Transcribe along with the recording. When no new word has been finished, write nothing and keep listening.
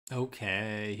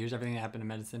Okay, here's everything that happened in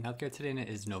medicine and healthcare today, and it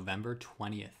is November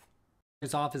 20th.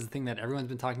 First off is the thing that everyone's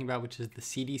been talking about, which is the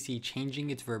CDC changing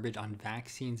its verbiage on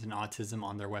vaccines and autism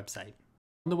on their website.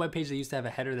 On the webpage, they used to have a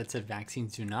header that said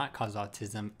vaccines do not cause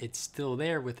autism. It's still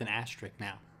there with an asterisk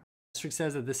now. The asterisk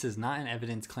says that this is not an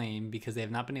evidence claim because they have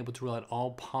not been able to rule out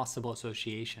all possible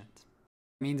associations.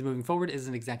 It means moving forward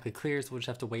isn't exactly clear, so we'll just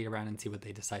have to wait around and see what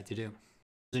they decide to do.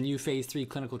 There's a new phase 3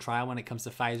 clinical trial when it comes to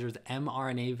Pfizer's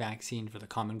mRNA vaccine for the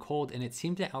common cold, and it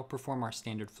seemed to outperform our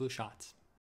standard flu shots.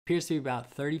 It appears to be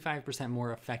about 35%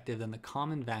 more effective than the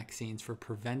common vaccines for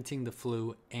preventing the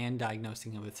flu and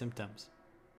diagnosing it with symptoms.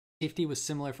 Safety was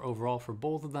similar overall for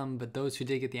both of them, but those who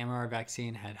did get the mRNA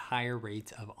vaccine had higher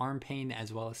rates of arm pain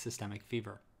as well as systemic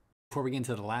fever. Before we get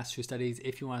into the last two studies,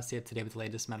 if you want to stay up to date with the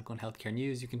latest medical and healthcare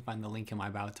news, you can find the link in my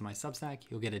bio to my Substack.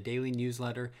 You'll get a daily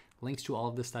newsletter, links to all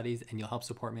of the studies, and you'll help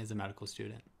support me as a medical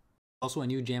student. Also, a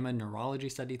new JAMA neurology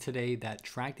study today that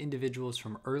tracked individuals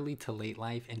from early to late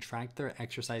life and tracked their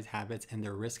exercise habits and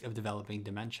their risk of developing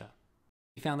dementia.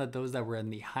 We found that those that were in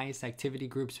the highest activity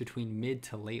groups between mid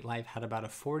to late life had about a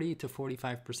 40 to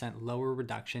 45% lower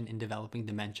reduction in developing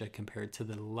dementia compared to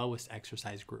the lowest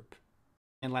exercise group.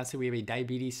 And lastly, we have a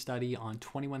diabetes study on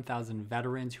 21,000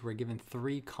 veterans who were given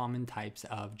 3 common types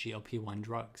of GLP-1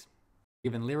 drugs.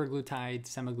 Given liraglutide,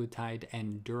 semaglutide,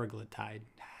 and duraglutide.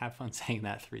 Have fun saying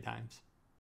that 3 times.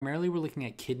 Primarily, we're looking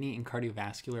at kidney and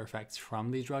cardiovascular effects from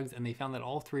these drugs, and they found that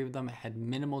all 3 of them had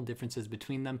minimal differences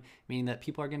between them, meaning that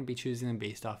people are going to be choosing them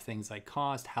based off things like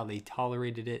cost, how they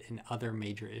tolerated it, and other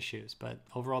major issues. But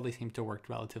overall, they seem to work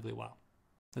relatively well.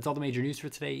 That's all the major news for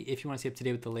today. If you want to stay up to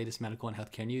date with the latest medical and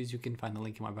healthcare news, you can find the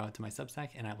link in my bio to my Substack,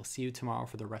 and I will see you tomorrow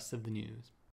for the rest of the news.